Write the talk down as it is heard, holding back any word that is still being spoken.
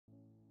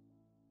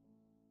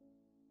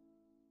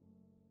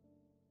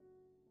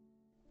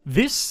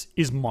This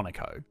is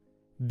Monaco.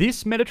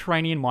 This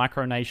Mediterranean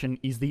micronation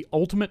is the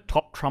ultimate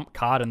top trump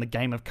card in the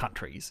game of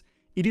countries.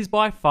 It is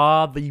by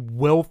far the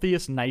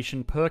wealthiest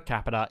nation per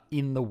capita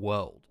in the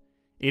world.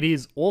 It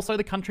is also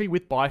the country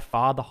with by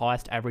far the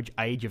highest average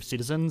age of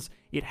citizens.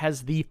 It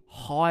has the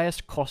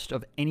highest cost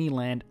of any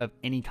land of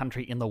any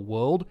country in the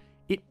world.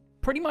 It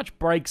pretty much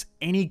breaks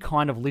any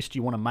kind of list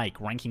you want to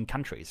make ranking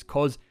countries,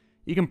 because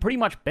you can pretty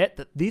much bet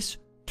that this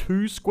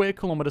 2 square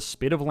kilometre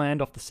spit of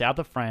land off the south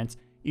of France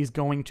is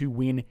going to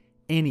win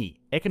any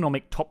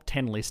economic top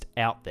 10 list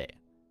out there.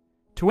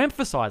 To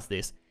emphasise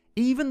this,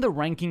 even the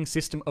ranking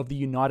system of the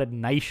United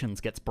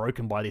Nations gets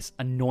broken by this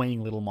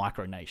annoying little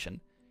micronation.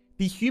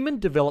 The Human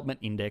Development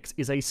Index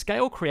is a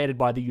scale created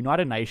by the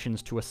United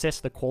Nations to assess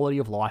the quality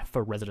of life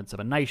for residents of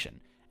a nation,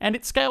 and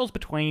it scales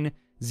between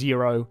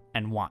 0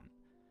 and 1.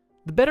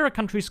 The better a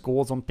country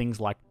scores on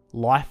things like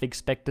life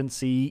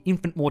expectancy,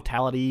 infant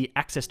mortality,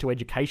 access to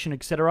education,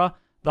 etc.,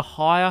 the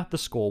higher the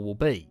score will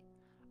be.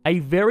 A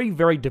very,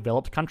 very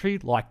developed country,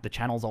 like the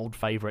channel's old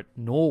favourite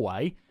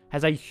Norway,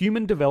 has a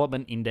Human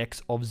Development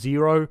Index of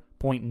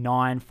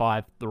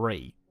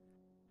 0.953.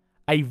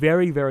 A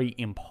very, very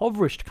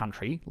impoverished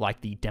country, like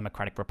the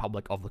Democratic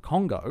Republic of the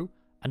Congo,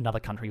 another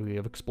country we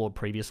have explored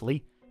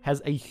previously, has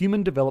a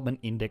Human Development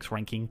Index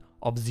ranking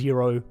of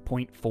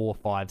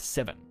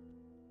 0.457.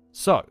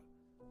 So,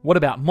 what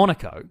about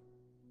Monaco?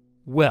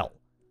 Well,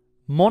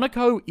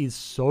 Monaco is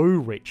so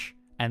rich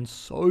and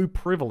so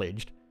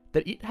privileged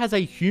that it has a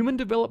Human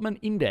Development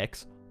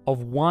Index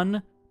of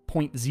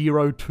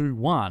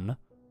 1.021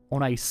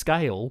 on a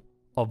scale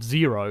of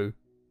 0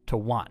 to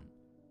 1.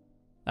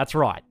 That's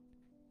right,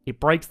 it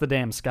breaks the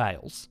damn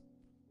scales.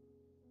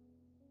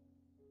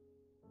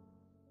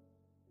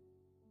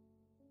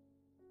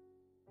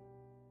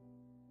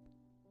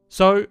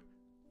 So,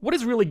 what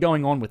is really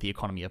going on with the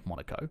economy of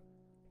Monaco?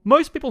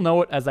 Most people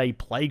know it as a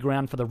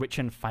playground for the rich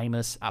and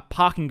famous, a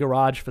parking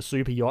garage for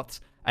super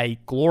yachts, a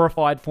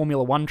glorified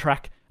Formula 1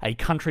 track, a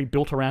country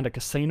built around a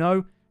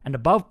casino, and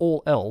above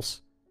all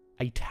else,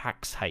 a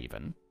tax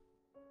haven.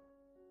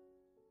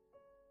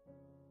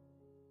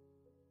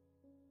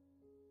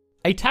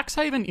 A tax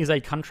haven is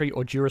a country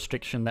or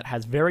jurisdiction that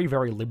has very,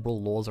 very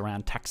liberal laws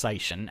around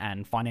taxation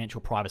and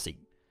financial privacy.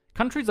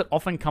 Countries that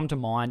often come to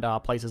mind are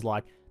places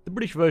like the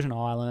British Virgin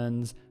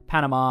Islands,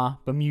 Panama,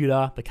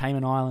 Bermuda, the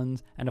Cayman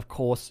Islands, and of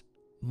course,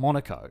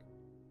 Monaco.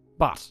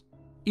 But,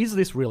 is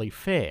this really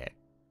fair?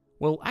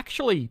 Well,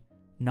 actually,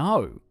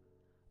 no.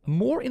 A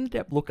more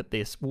in-depth look at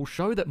this will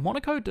show that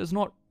Monaco does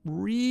not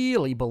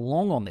really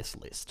belong on this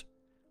list.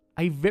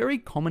 A very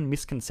common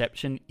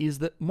misconception is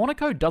that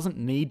Monaco doesn't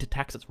need to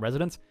tax its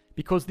residents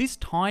because this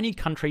tiny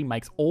country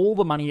makes all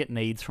the money it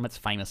needs from its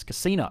famous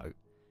casino.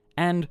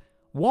 And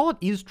while it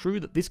is true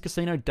that this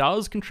casino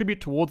does contribute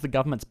towards the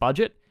government's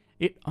budget,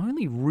 it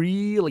only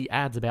really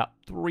adds about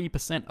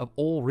 3% of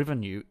all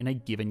revenue in a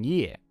given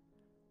year.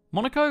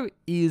 Monaco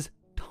is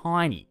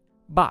tiny,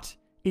 but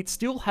it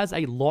still has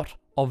a lot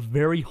of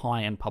very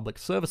high-end public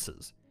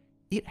services.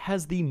 It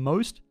has the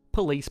most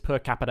police per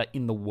capita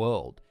in the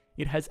world.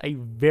 It has a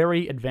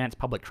very advanced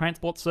public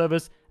transport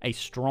service, a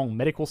strong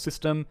medical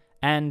system,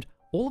 and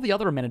all the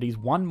other amenities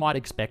one might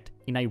expect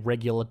in a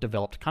regular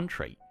developed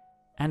country.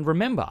 And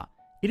remember,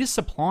 it is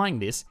supplying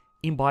this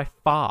in by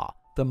far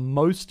the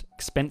most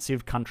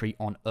expensive country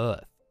on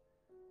Earth.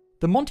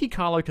 The Monte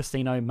Carlo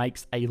casino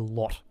makes a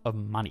lot of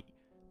money,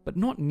 but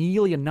not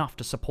nearly enough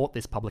to support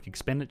this public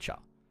expenditure.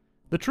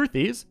 The truth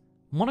is,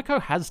 Monaco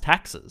has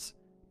taxes,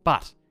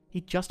 but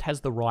it just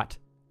has the right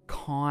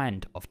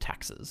kind of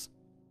taxes.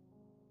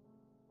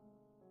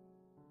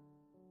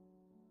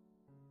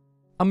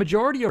 A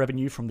majority of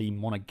revenue from the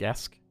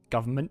Monegasque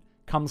government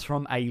comes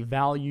from a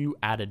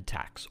value-added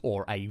tax,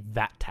 or a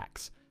VAT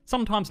tax,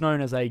 sometimes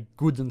known as a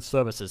goods and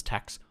services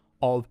tax,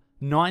 of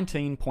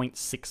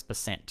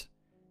 19.6%.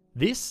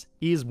 This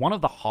is one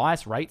of the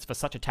highest rates for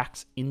such a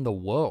tax in the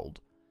world.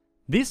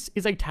 This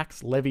is a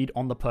tax levied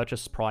on the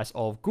purchase price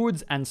of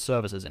goods and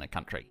services in a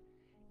country.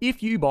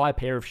 If you buy a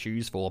pair of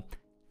shoes for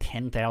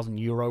 10,000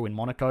 euro in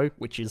Monaco,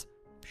 which is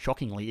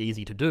shockingly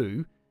easy to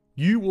do,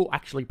 you will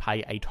actually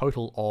pay a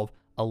total of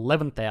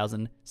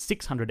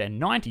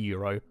 11,690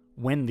 euro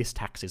when this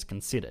tax is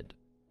considered.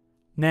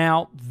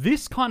 Now,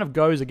 this kind of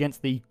goes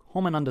against the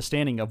common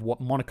understanding of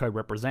what Monaco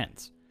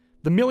represents.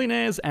 The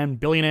millionaires and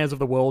billionaires of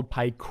the world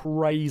pay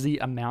crazy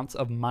amounts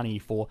of money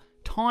for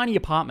tiny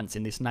apartments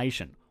in this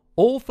nation,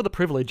 all for the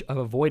privilege of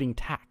avoiding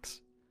tax.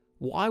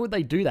 Why would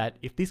they do that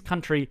if this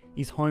country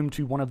is home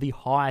to one of the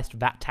highest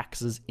VAT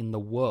taxes in the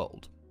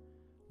world?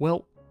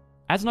 Well,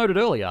 as noted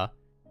earlier,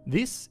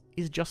 this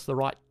is just the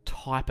right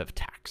type of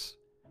tax.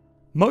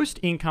 Most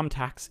income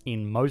tax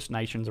in most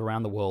nations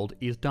around the world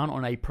is done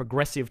on a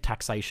progressive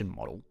taxation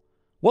model.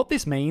 What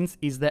this means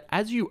is that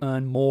as you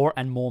earn more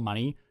and more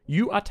money,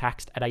 you are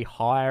taxed at a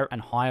higher and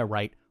higher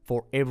rate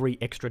for every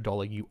extra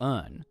dollar you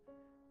earn.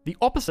 The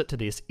opposite to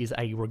this is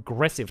a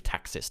regressive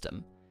tax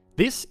system.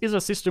 This is a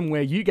system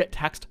where you get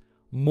taxed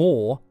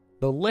more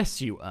the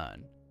less you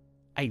earn.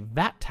 A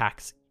VAT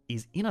tax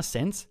is, in a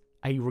sense,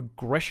 a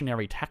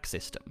regressionary tax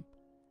system.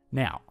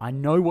 Now, I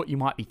know what you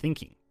might be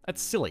thinking.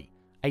 That's silly.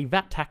 A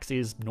VAT tax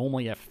is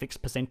normally a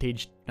fixed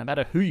percentage no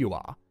matter who you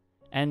are.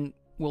 And,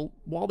 well,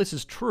 while this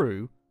is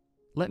true,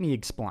 let me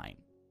explain.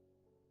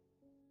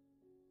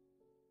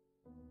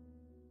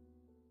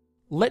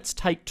 Let's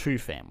take two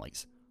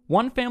families.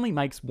 One family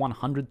makes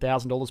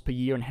 $100,000 per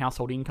year in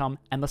household income,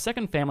 and the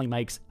second family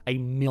makes $1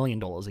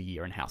 million a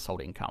year in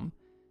household income.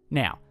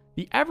 Now,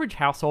 the average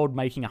household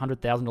making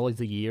 $100,000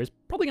 a year is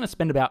probably going to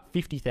spend about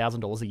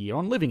 $50,000 a year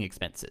on living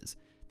expenses.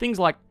 Things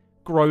like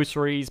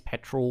groceries,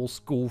 petrol,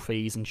 school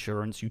fees,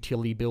 insurance,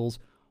 utility bills.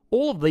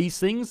 All of these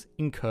things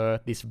incur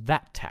this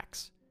VAT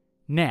tax.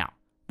 Now,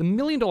 the $1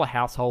 million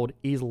household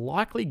is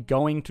likely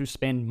going to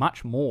spend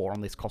much more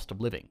on this cost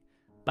of living.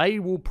 They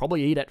will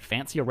probably eat at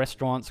fancier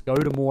restaurants, go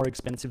to more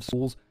expensive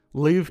schools,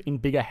 live in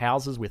bigger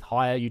houses with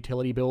higher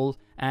utility bills,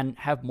 and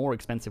have more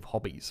expensive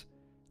hobbies.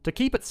 To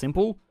keep it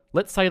simple,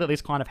 let's say that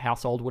this kind of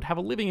household would have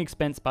a living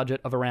expense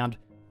budget of around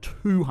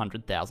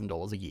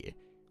 $200,000 a year,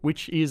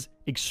 which is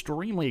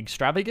extremely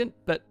extravagant,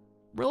 but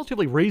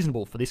relatively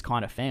reasonable for this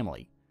kind of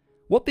family.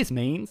 What this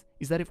means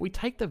is that if we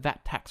take the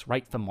VAT tax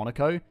rate for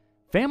Monaco,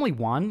 family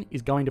 1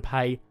 is going to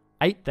pay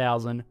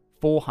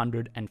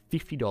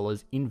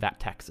 $8,450 in VAT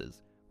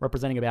taxes,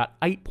 representing about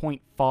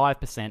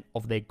 8.5%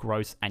 of their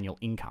gross annual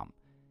income.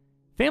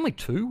 Family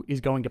 2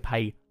 is going to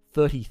pay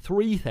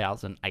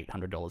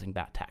 $33,800 in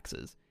VAT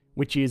taxes,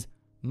 which is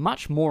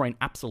much more in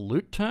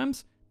absolute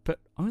terms, but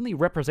only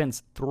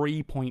represents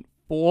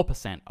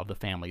 3.4% of the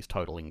family's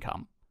total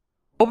income.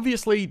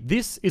 Obviously,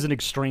 this is an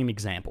extreme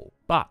example,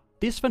 but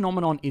this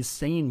phenomenon is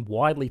seen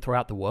widely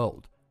throughout the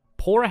world.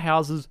 Poorer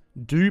houses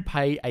do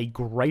pay a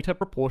greater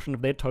proportion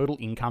of their total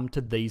income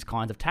to these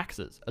kinds of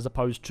taxes, as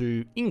opposed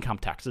to income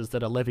taxes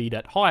that are levied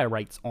at higher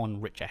rates on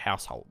richer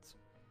households.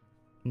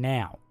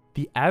 Now,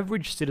 the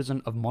average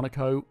citizen of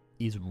Monaco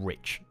is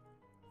rich.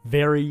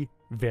 Very,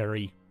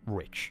 very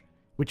rich.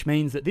 Which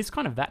means that this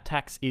kind of VAT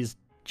tax is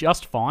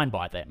just fine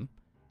by them.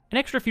 An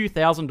extra few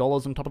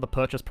 $1,000s on top of the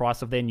purchase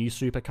price of their new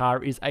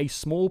supercar is a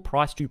small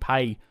price to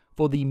pay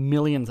for the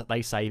millions that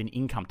they save in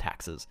income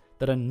taxes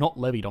that are not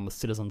levied on the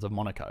citizens of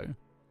Monaco.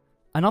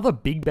 Another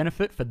big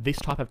benefit for this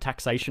type of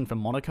taxation for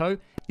Monaco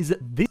is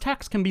that this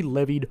tax can be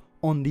levied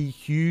on the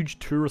huge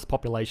tourist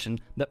population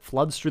that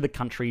floods through the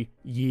country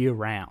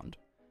year-round.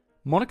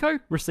 Monaco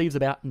receives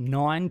about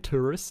 9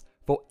 tourists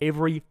for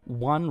every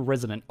 1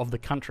 resident of the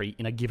country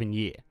in a given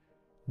year.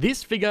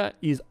 This figure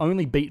is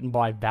only beaten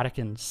by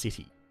Vatican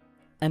City.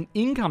 An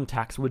income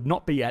tax would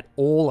not be at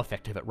all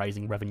effective at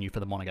raising revenue for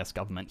the Monegasque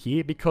government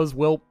here because,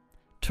 well,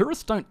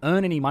 tourists don't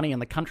earn any money in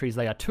the countries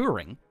they are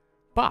touring,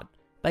 but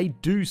they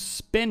do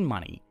spend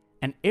money,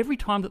 and every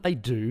time that they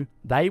do,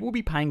 they will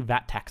be paying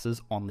VAT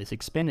taxes on this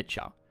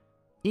expenditure.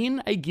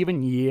 In a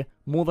given year,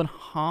 more than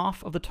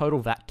half of the total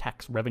VAT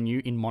tax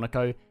revenue in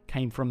Monaco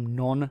came from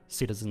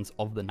non-citizens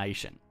of the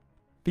nation.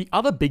 The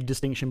other big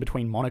distinction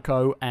between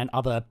Monaco and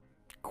other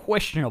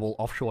questionable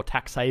offshore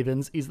tax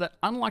havens is that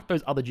unlike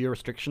those other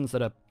jurisdictions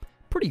that are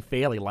pretty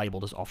fairly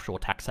labelled as offshore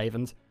tax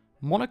havens,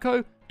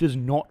 Monaco does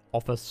not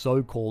offer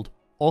so-called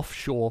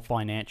offshore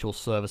financial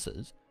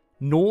services,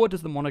 nor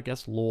does the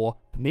Monegasque law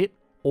permit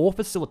or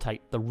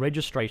facilitate the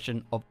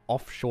registration of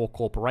offshore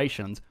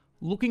corporations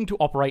looking to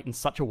operate in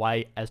such a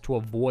way as to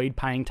avoid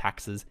paying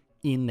taxes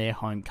in their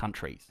home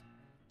countries.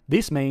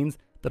 This means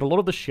that a lot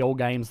of the shell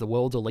games the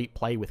world's elite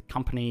play with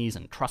companies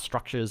and trust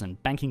structures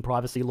and banking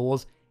privacy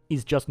laws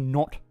is just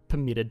not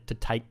permitted to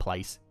take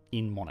place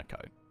in Monaco.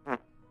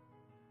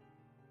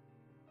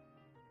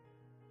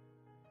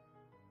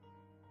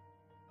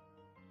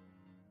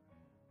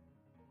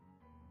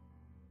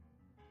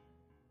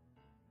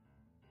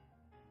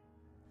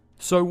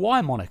 So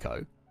why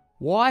Monaco?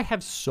 Why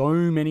have so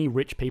many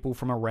rich people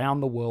from around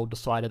the world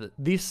decided that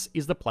this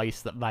is the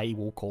place that they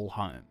will call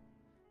home?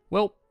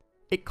 Well,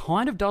 it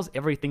kind of does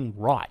everything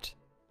right.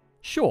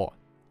 Sure,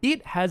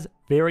 it has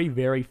very,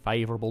 very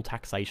favourable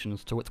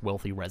taxations to its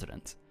wealthy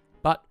residents.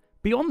 But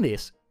beyond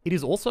this, it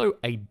is also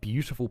a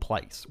beautiful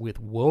place with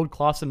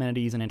world-class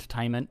amenities and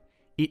entertainment.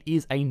 It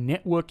is a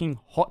networking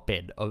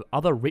hotbed of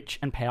other rich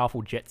and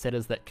powerful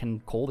jet-setters that can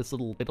call this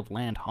little bit of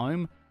land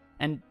home.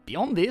 And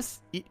beyond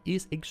this, it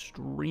is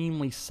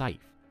extremely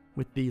safe,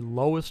 with the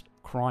lowest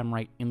crime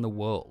rate in the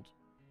world.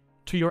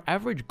 To your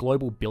average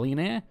global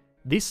billionaire,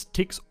 this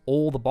ticks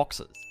all the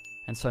boxes,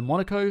 and so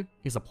Monaco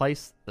is a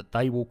place that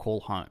they will call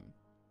home.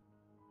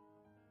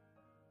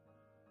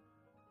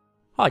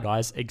 Hi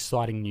guys,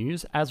 exciting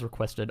news. As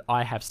requested,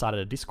 I have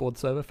started a Discord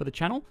server for the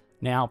channel.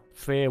 Now,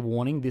 fair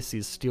warning, this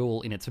is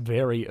still in its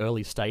very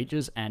early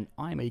stages, and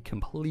I'm a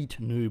complete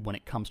noob when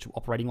it comes to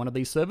operating one of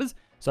these servers,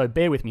 so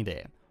bear with me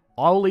there.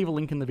 I'll leave a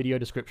link in the video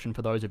description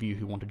for those of you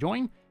who want to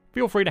join.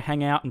 Feel free to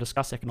hang out and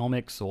discuss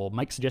economics, or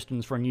make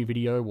suggestions for a new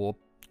video, or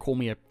call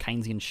me a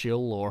Keynesian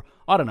shill, or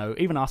I don't know,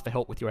 even ask for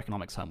help with your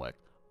economics homework.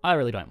 I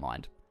really don't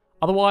mind.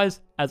 Otherwise,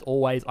 as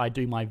always, I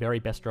do my very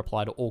best to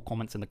reply to all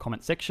comments in the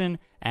comment section,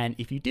 and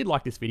if you did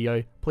like this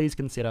video, please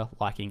consider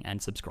liking and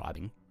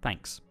subscribing.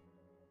 Thanks.